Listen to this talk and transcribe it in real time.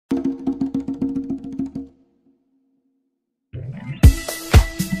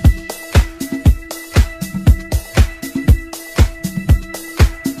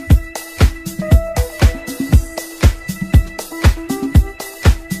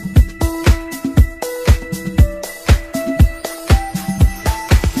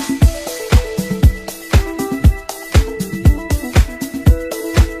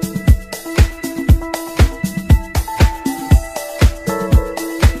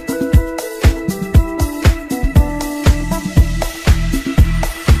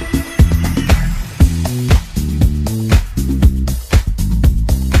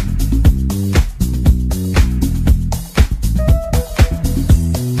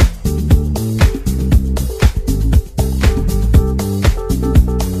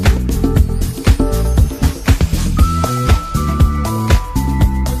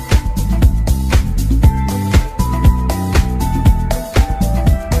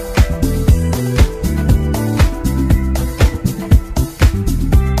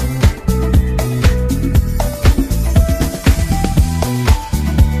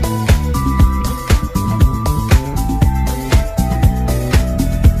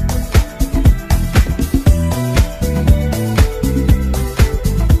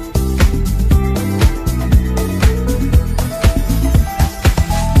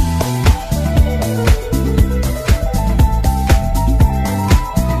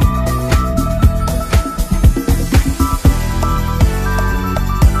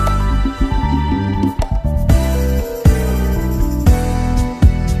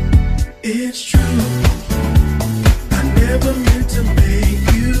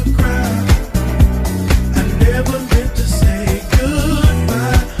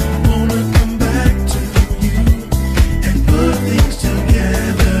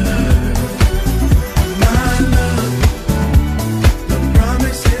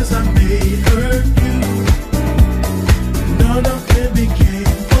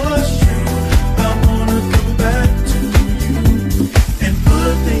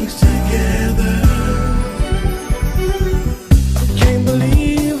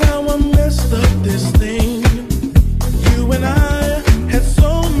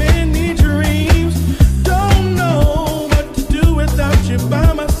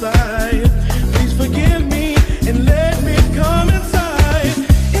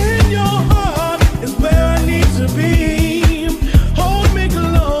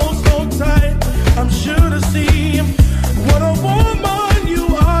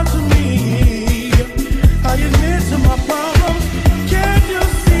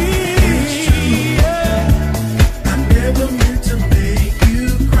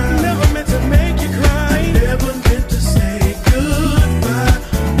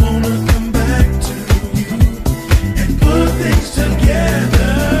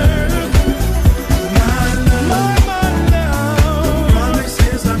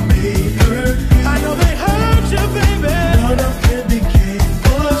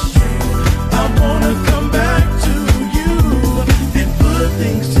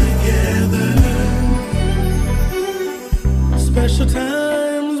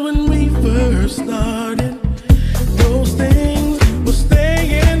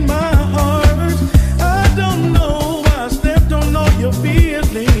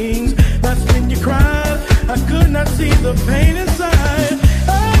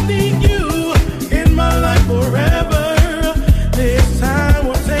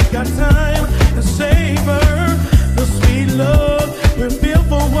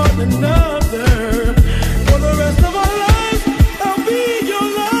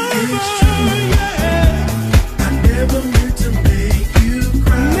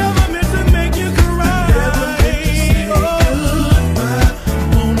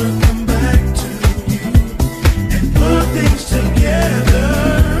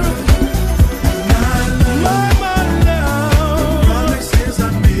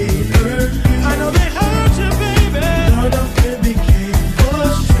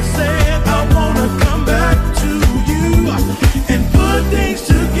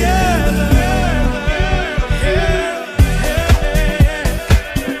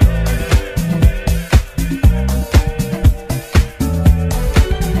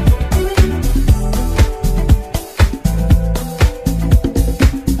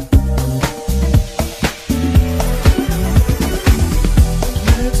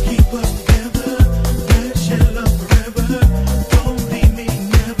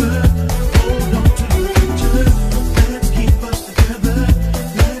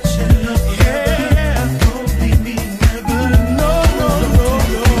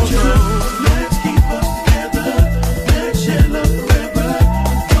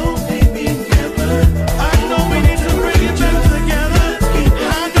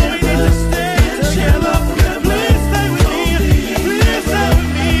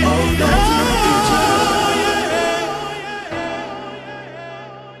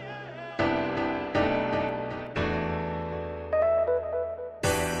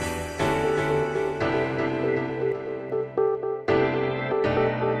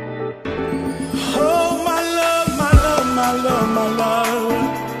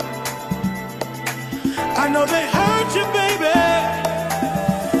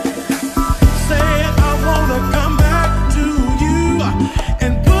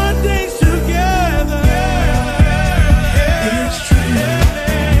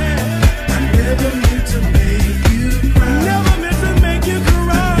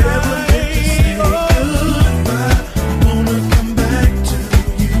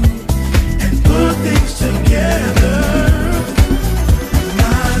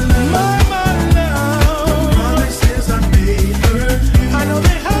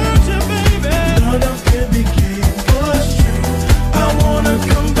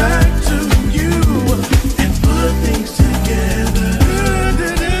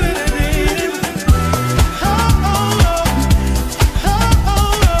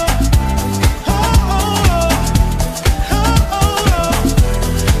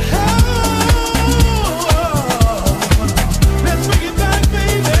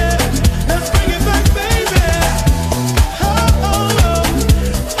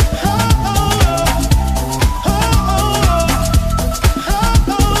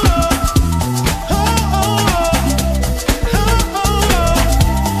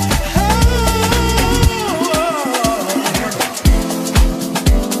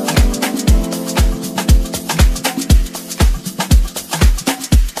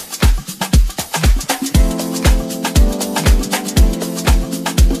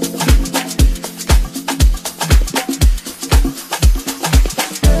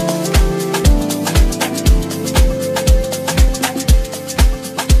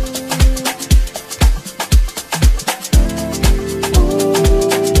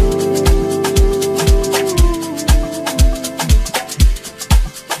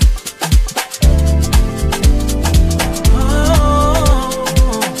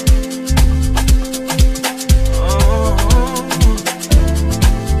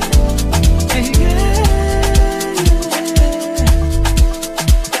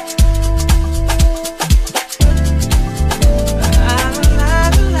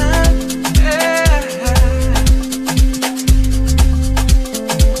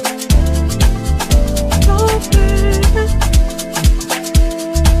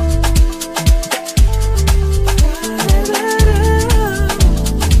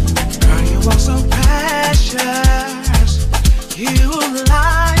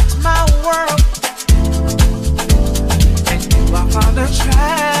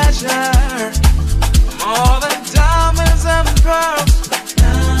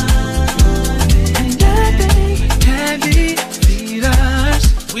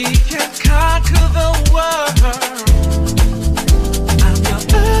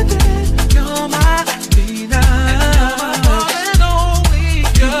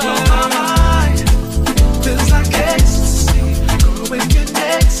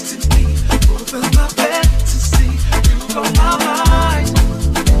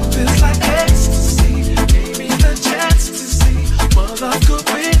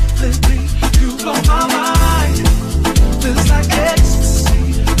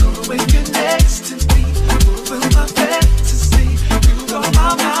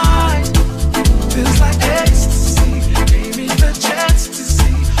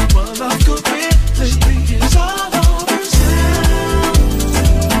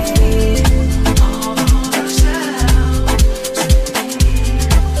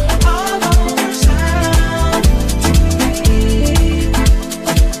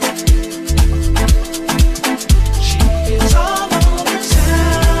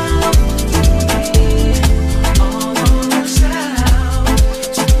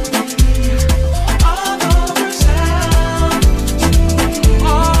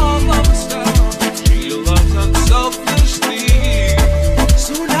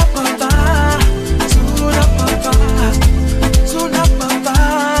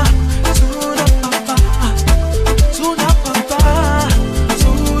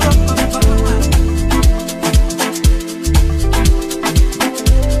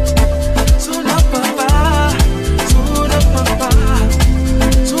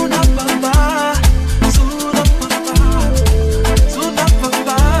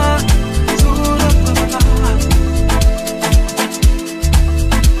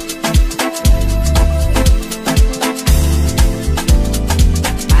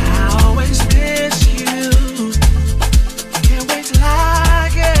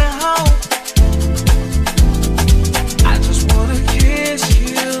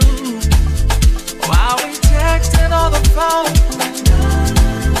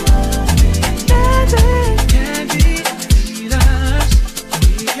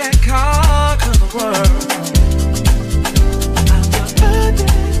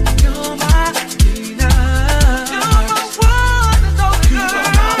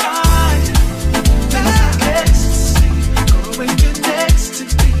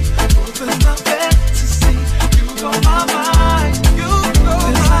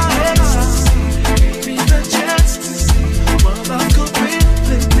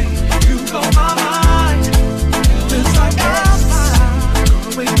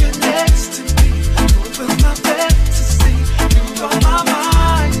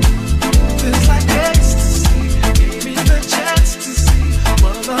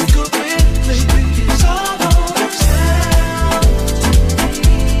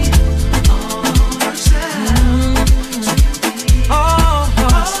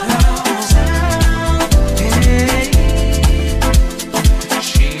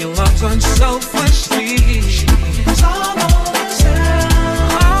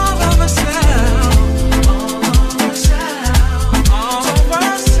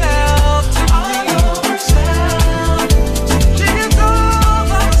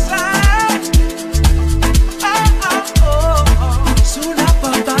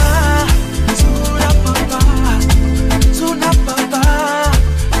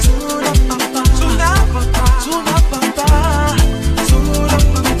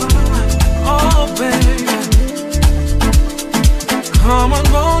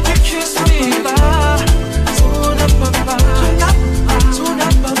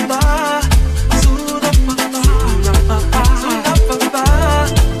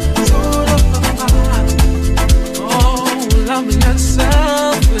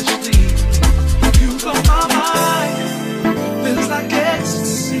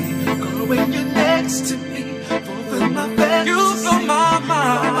when you're next to me, fulfill my fantasy. You blow my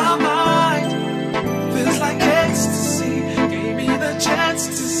mind. Feels like ecstasy. Gave me the chance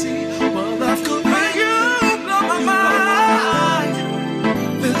to see what love could be. You blow my mind.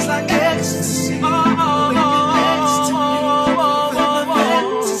 Feels like ecstasy. When you're next to me, fulfill my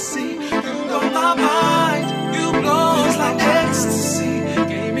fantasy. You blow my mind. You blow. Feels like ecstasy.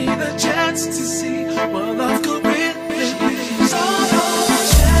 Gave me the chance to see what love could be.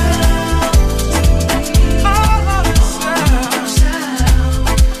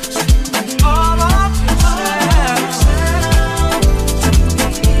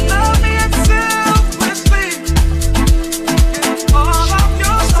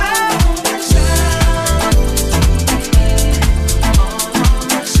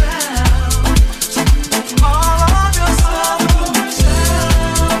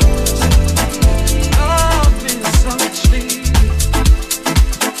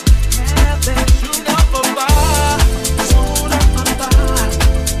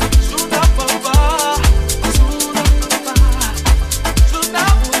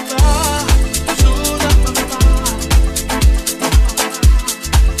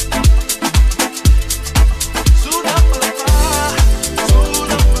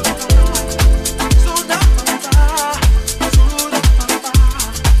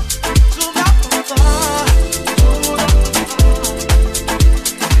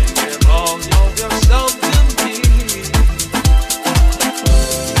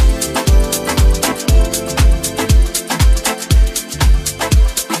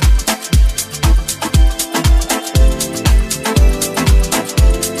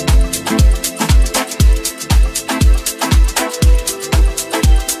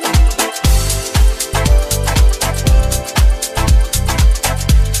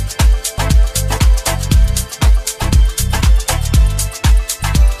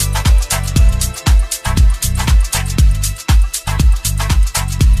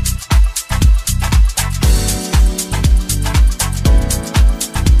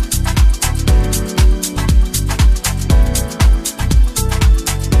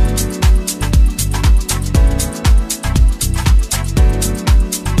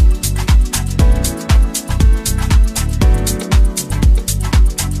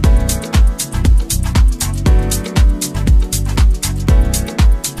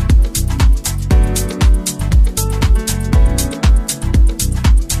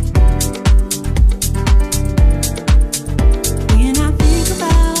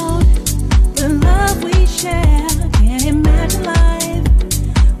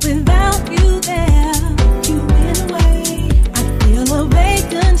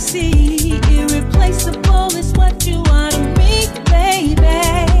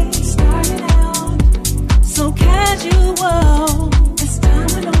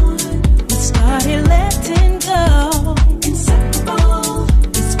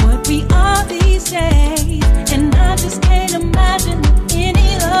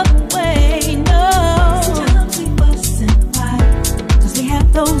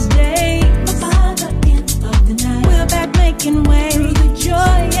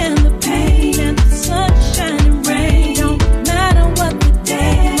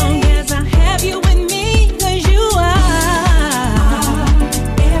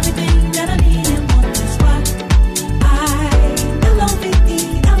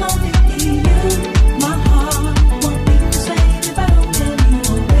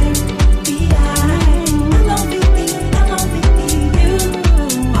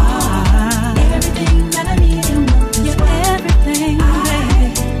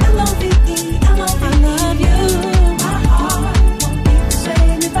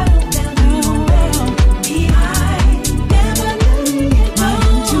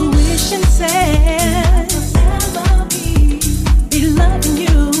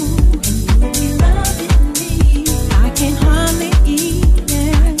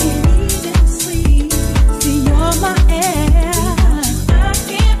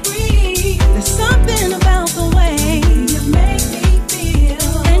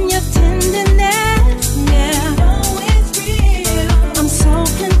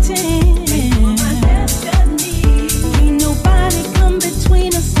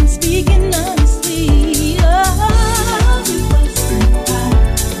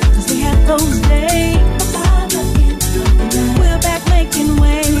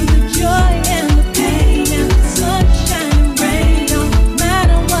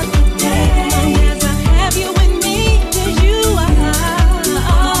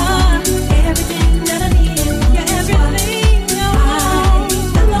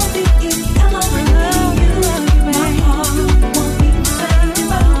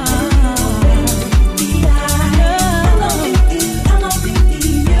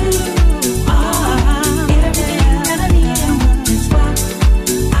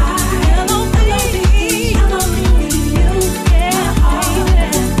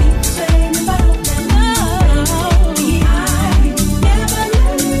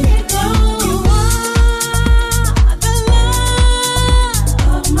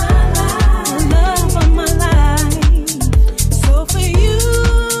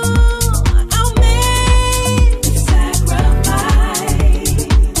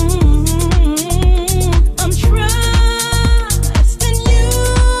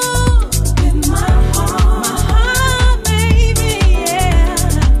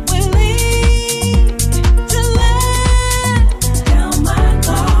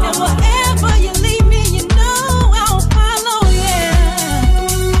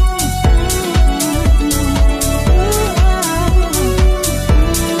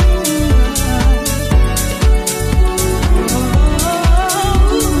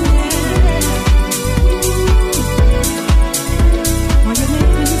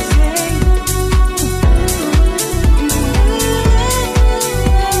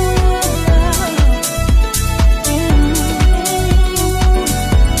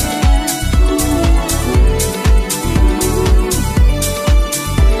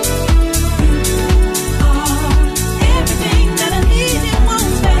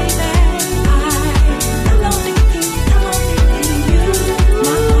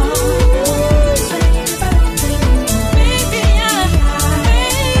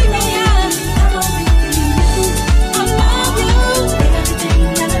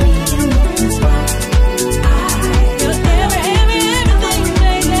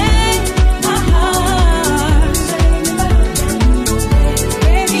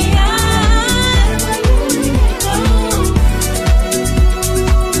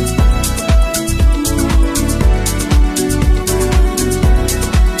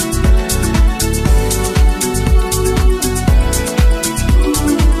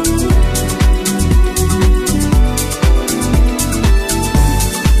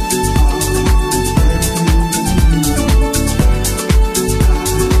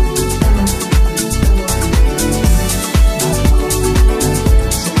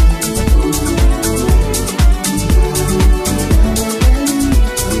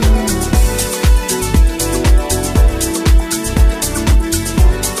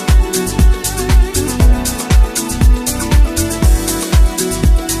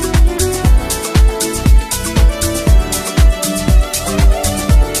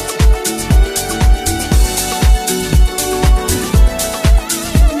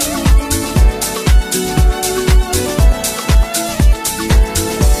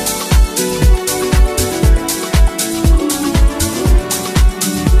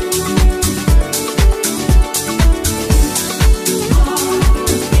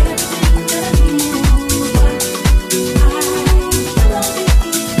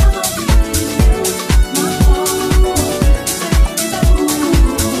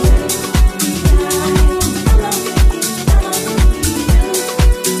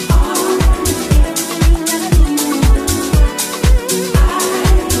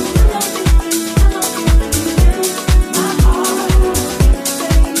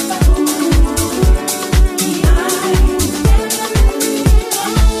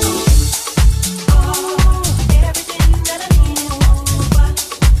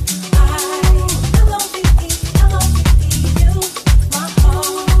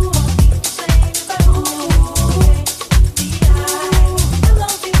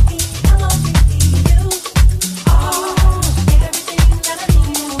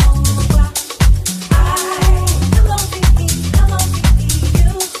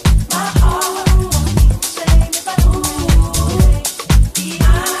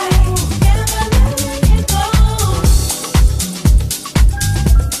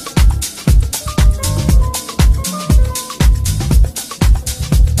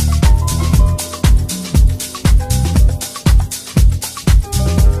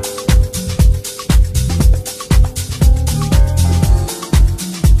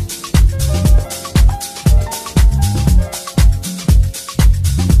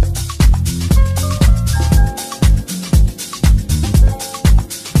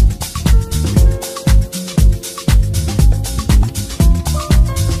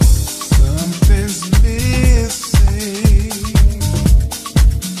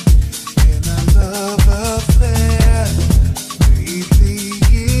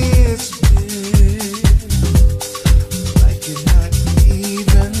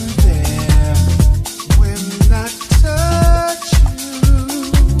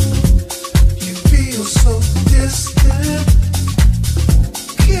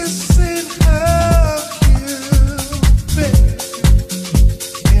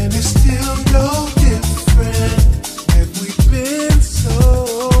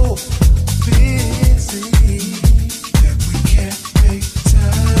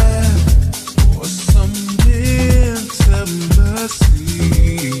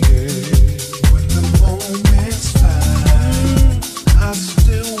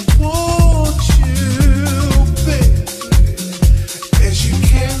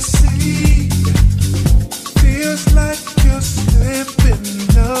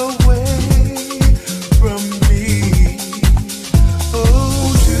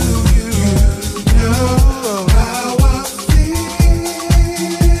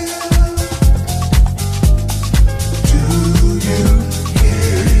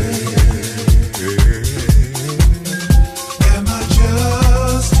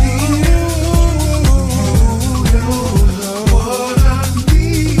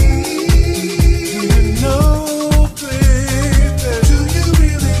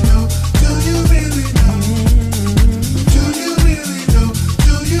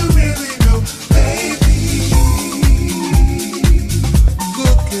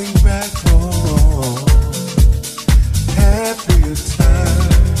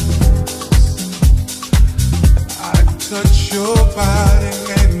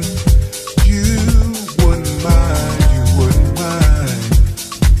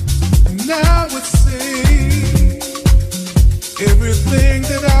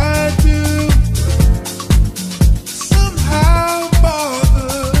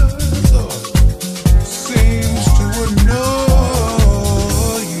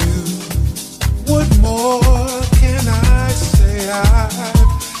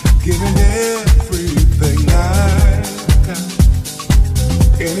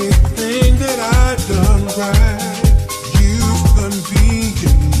 Anything that I've done right, you've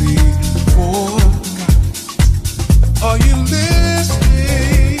conveniently forgot. Are you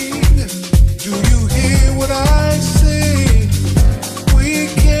listening? Do you hear what I say? We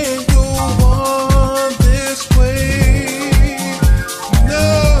can't go on this way.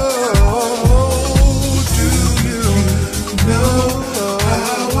 No, do you know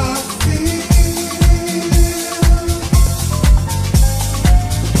how I feel?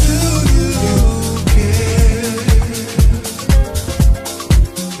 Do you care?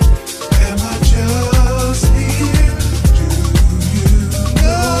 Am I just here? Do you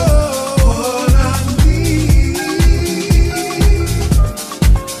know what I need?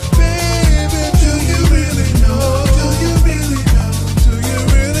 Baby, do you really know? Do you really know? Do you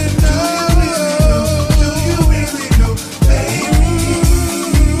really know? Do you really know, baby?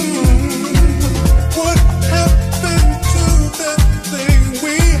 What happened to that thing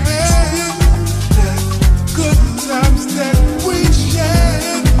we had? That good times that we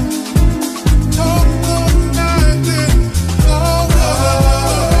shared. Talk all night and all day.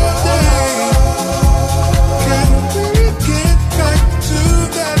 Can we get back to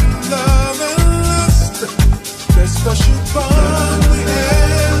that love and lust? That special bond we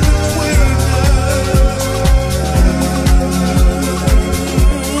had between us.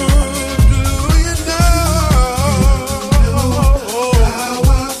 Do you know how I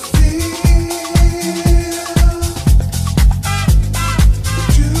feel?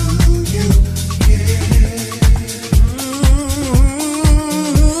 Do you care?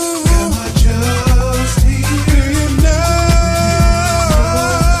 Am I just here? Do you know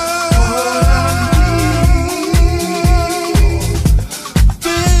what I need?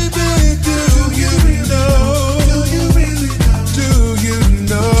 Baby, do you know? Do you really know? Do you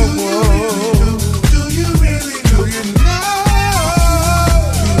know? Do you really know? Do you know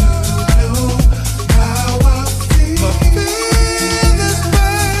how I feel? I feel this,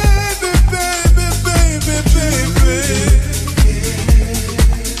 baby.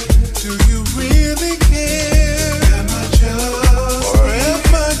 Do you really care? Am I just, or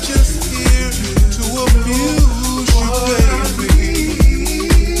am I just here to amuse you, baby?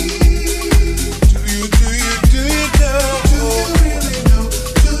 Do you know? Do you really know?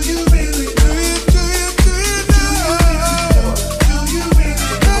 Do you really know? Do you know? Do you really know,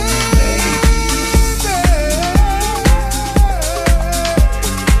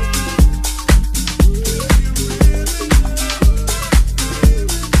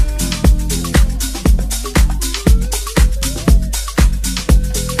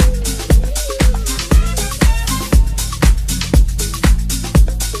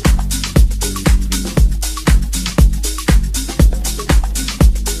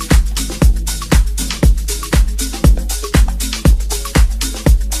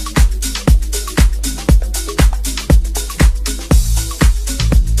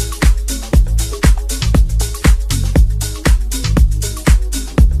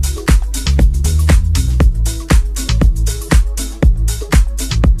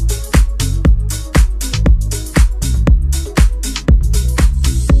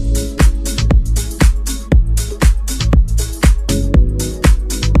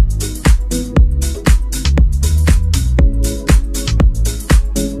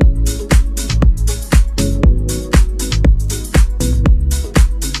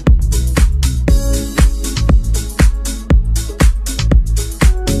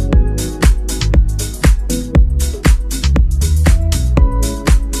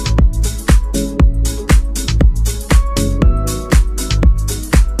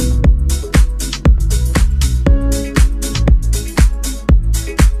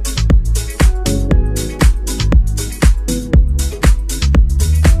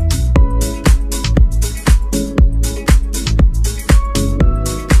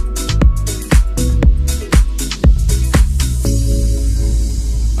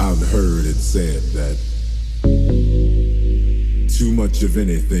 I've heard it said that too much of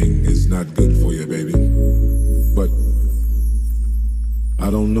anything is not good for you, baby. But I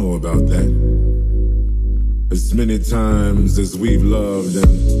don't know about that. As many times as we've loved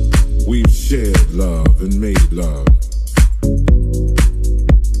and we've shared love and made love,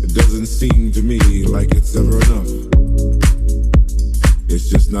 it doesn't seem to me like it's ever enough. It's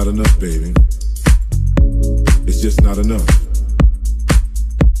just not enough, baby. It's just not enough.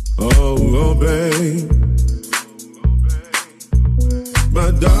 Oh, babe, my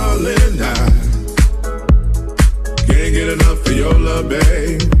darling, I can't get enough of your love,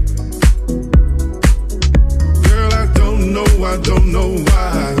 babe. Girl, I don't know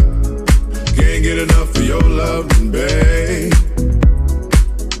why. Can't get enough of your love, babe.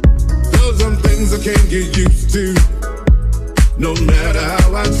 get used to, no matter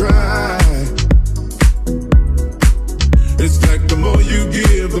how I try. It's like the more you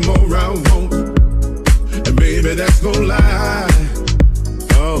give, the more I want. And baby, that's no lie.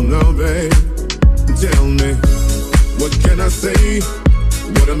 Oh no, babe, tell me, what can I say?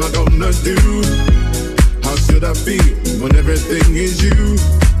 What am I gonna do? How should I feel when everything is you?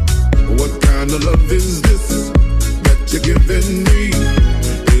 What kind of love is this that you're giving me?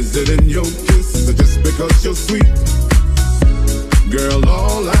 Is it in your kiss or just because you're sweet? Girl,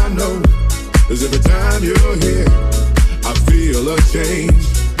 all I know is every time you're here, I feel a change.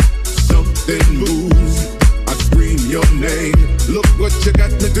 Something moves, I scream your name. Look what you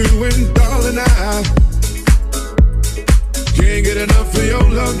got me doing, darling, I can't get enough of your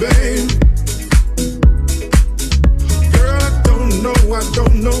love, babe. Girl, I don't know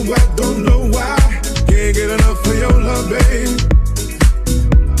why. Can't get enough of your love, babe.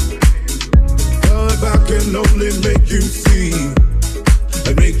 Oh, if I can only make you see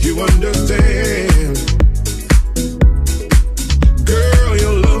and make you understand. Girl,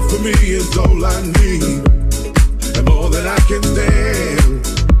 your love for me is all I need, and more than I can stand.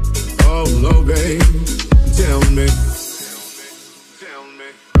 Oh, no, babe, tell me,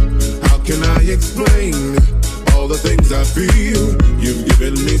 how can I explain all the things I feel? You've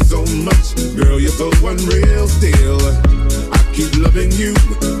given me so much, girl, you're so unreal still. I keep loving you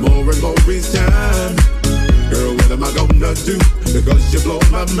more and more each time. Girl, what am I gonna do? Because you blow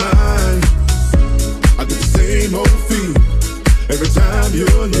my mind. I get the same old feel every time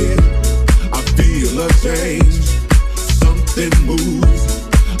you're here. I feel a change. Something moves,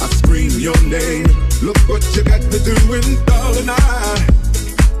 I scream your name. Look what you got me doing, darling, I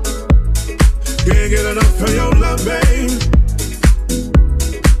can't get enough of your love, babe.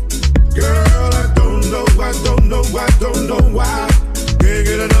 Girl, I don't know why. Can't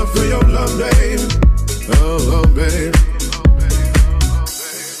get enough of your love, babe. Oh, babe.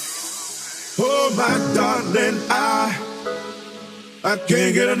 Oh, my darling, I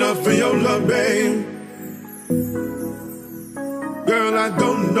can't get enough of your love, babe. Girl, I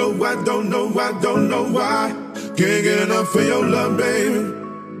don't know why. Can't get enough of your love, babe.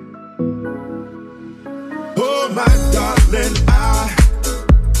 Oh, my darling,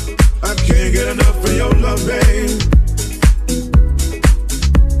 I can't get enough of your love, babe.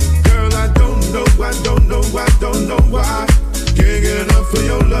 Girl, I don't know why. Can't get enough of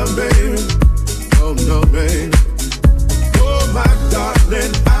your love, babe. Oh, no, babe. Oh, my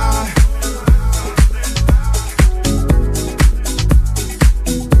darling,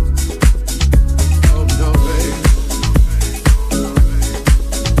 oh, no, babe.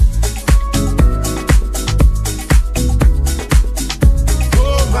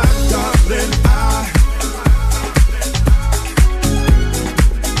 Oh, my darling,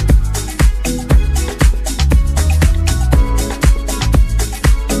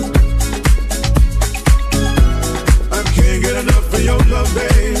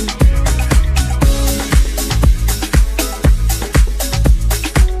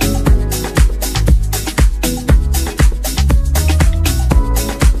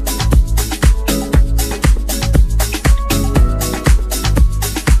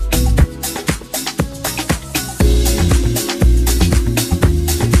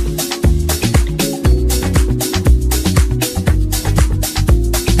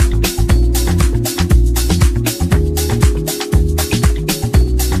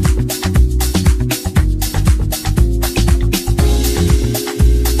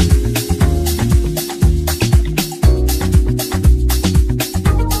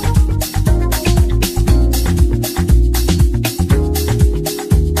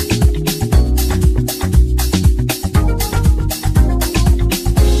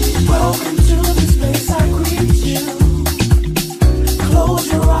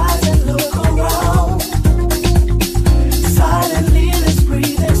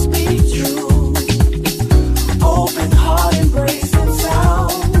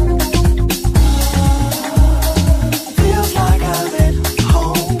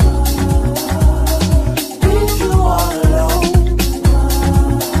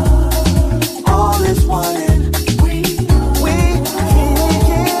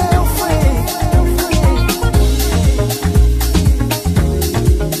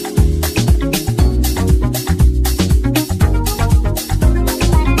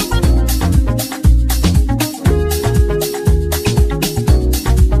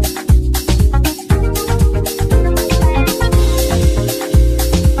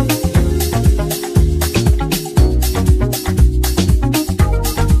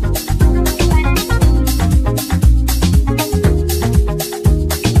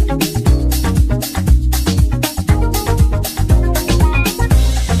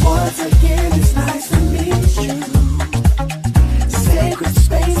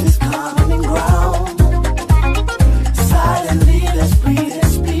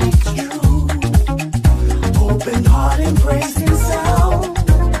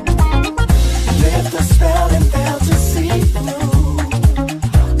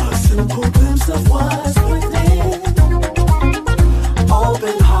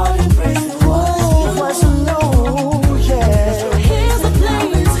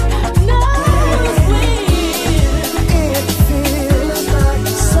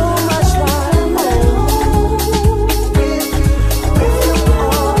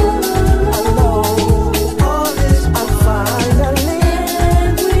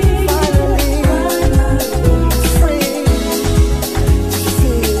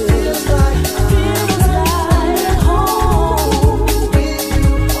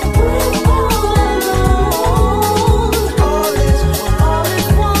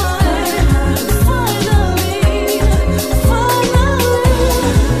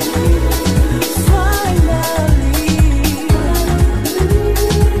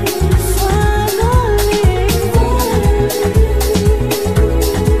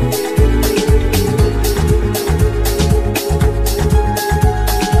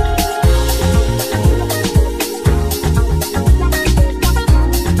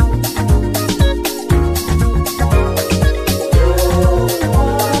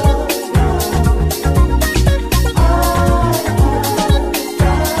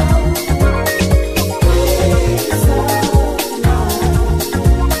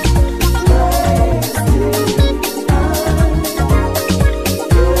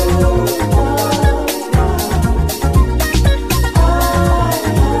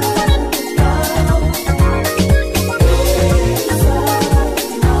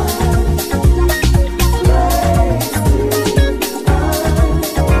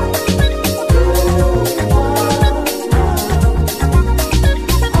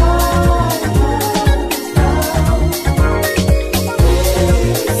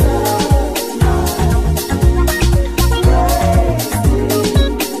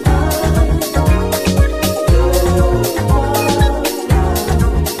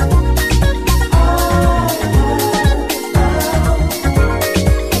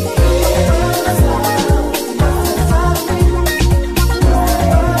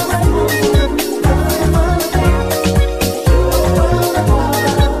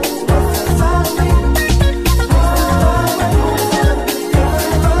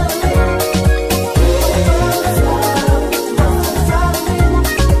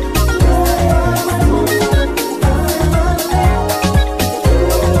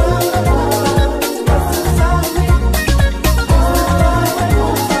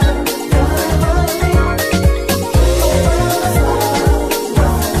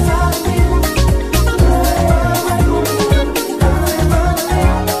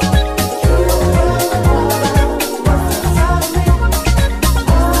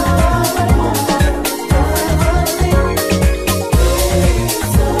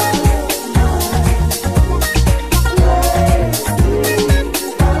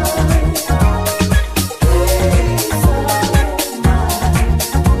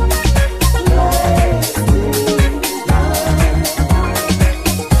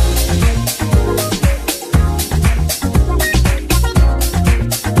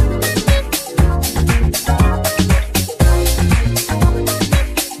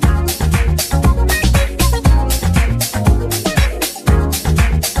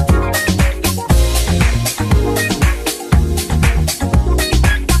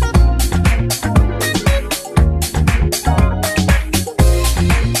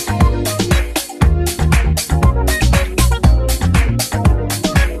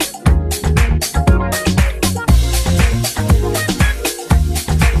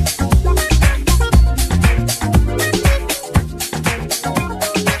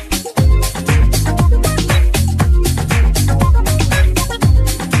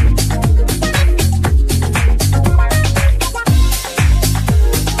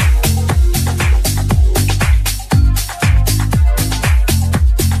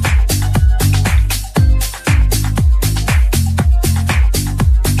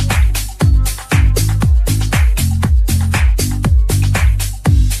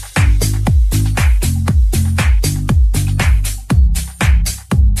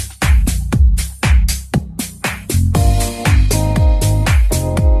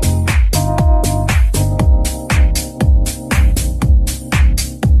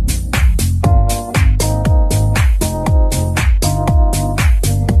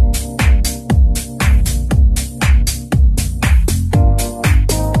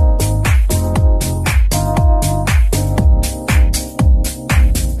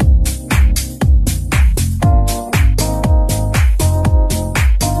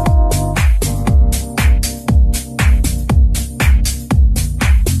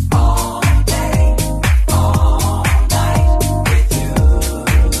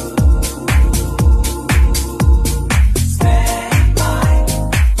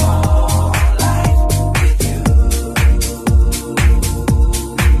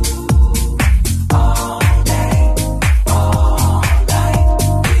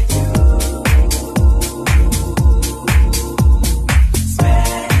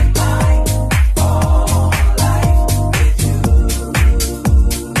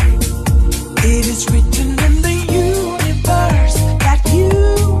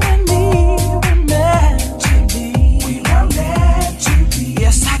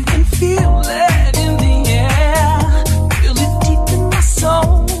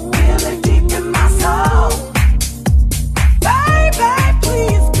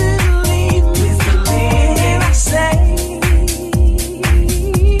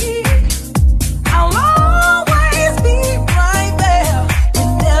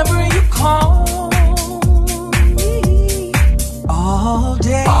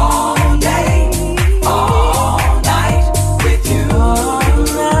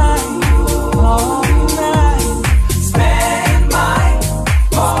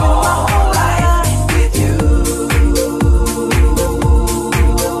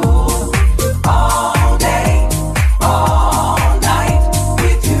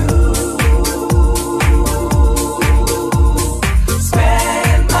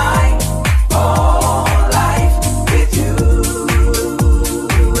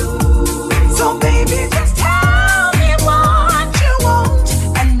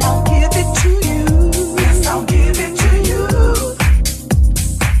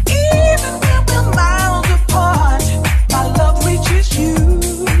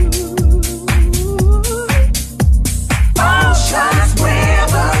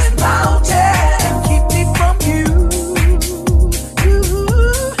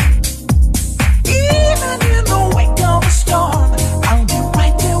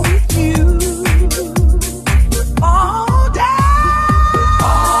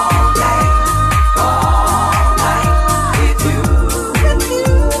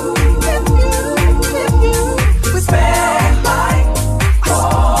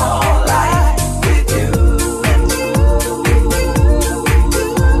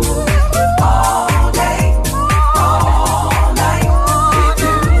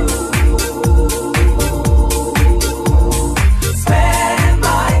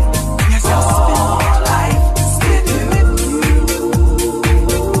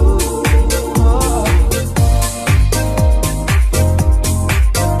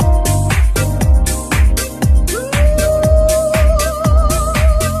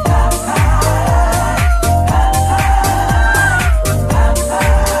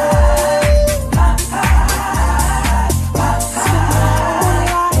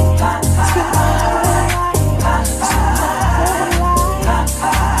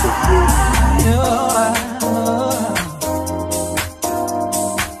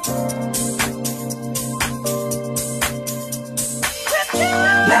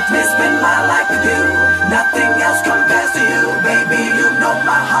 Nothing else compares to you, baby. You know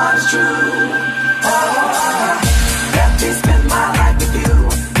my heart is true. Oh.